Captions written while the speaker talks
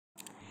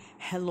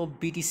Hello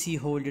BTC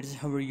holders,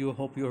 how are you?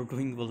 Hope you are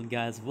doing well,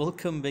 guys.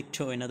 Welcome back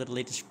to another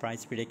latest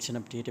price prediction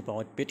update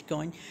about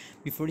Bitcoin.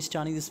 Before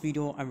starting this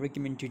video, I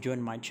recommend to join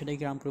my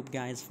Telegram group,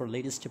 guys, for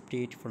latest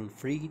update for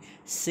free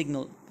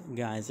signal,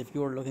 guys. If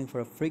you are looking for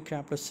a free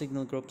crypto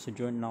signal group, so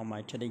join now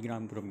my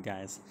Telegram group,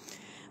 guys.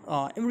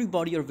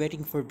 Everybody are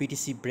waiting for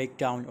BTC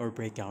breakdown or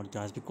breakout,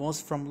 guys, because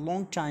from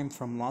long time,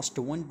 from last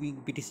 1 week,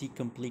 BTC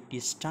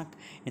completely stuck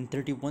in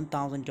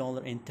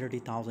 $31,000 and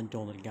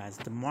 $30,000, guys.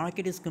 The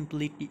market is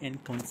completely in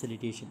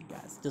consolidation,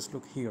 guys. Just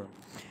look here.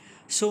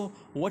 So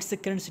what's the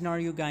current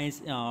scenario,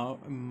 guys?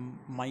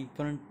 My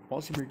current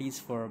possibilities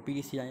for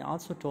BTC, I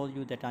also told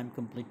you that I'm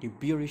completely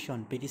bearish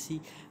on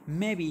BTC.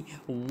 Maybe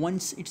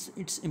once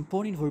it's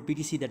important for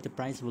BTC that the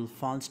price will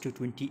falls to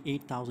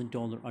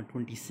 $28,000 or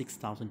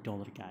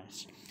 $26,000,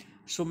 guys.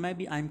 So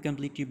maybe I'm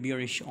completely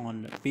bearish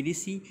on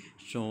BTC.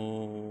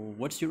 So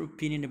what's your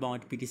opinion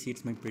about BTC?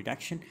 It's my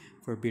prediction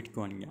for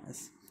Bitcoin,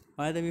 guys.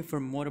 By the way, for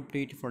more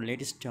update for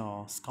latest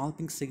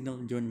scalping signal,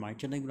 join my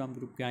Telegram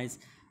group, guys.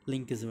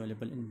 Link is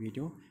available in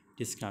video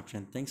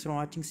description. Thanks for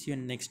watching. See you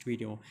in the next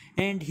video.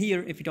 And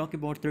here, if you talk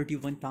about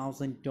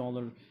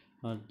 $31,000,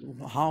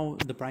 how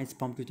the price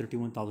pumped to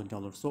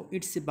 $31,000, so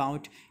it's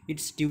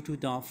due to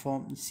the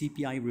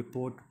CPI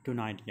report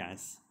tonight,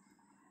 guys.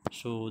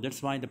 So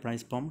that's why the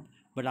price pump,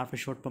 but after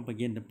short pump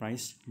again the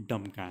price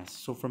dump, guys.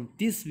 So from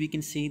this we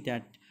can see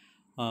that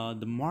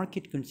the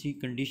market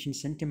condition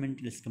sentiment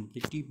is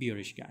completely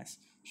bearish, guys.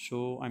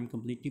 So I'm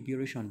completely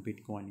bearish on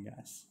Bitcoin,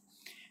 guys.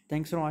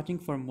 Thanks for watching.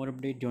 For more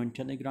update, join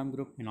Telegram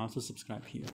group and also subscribe here.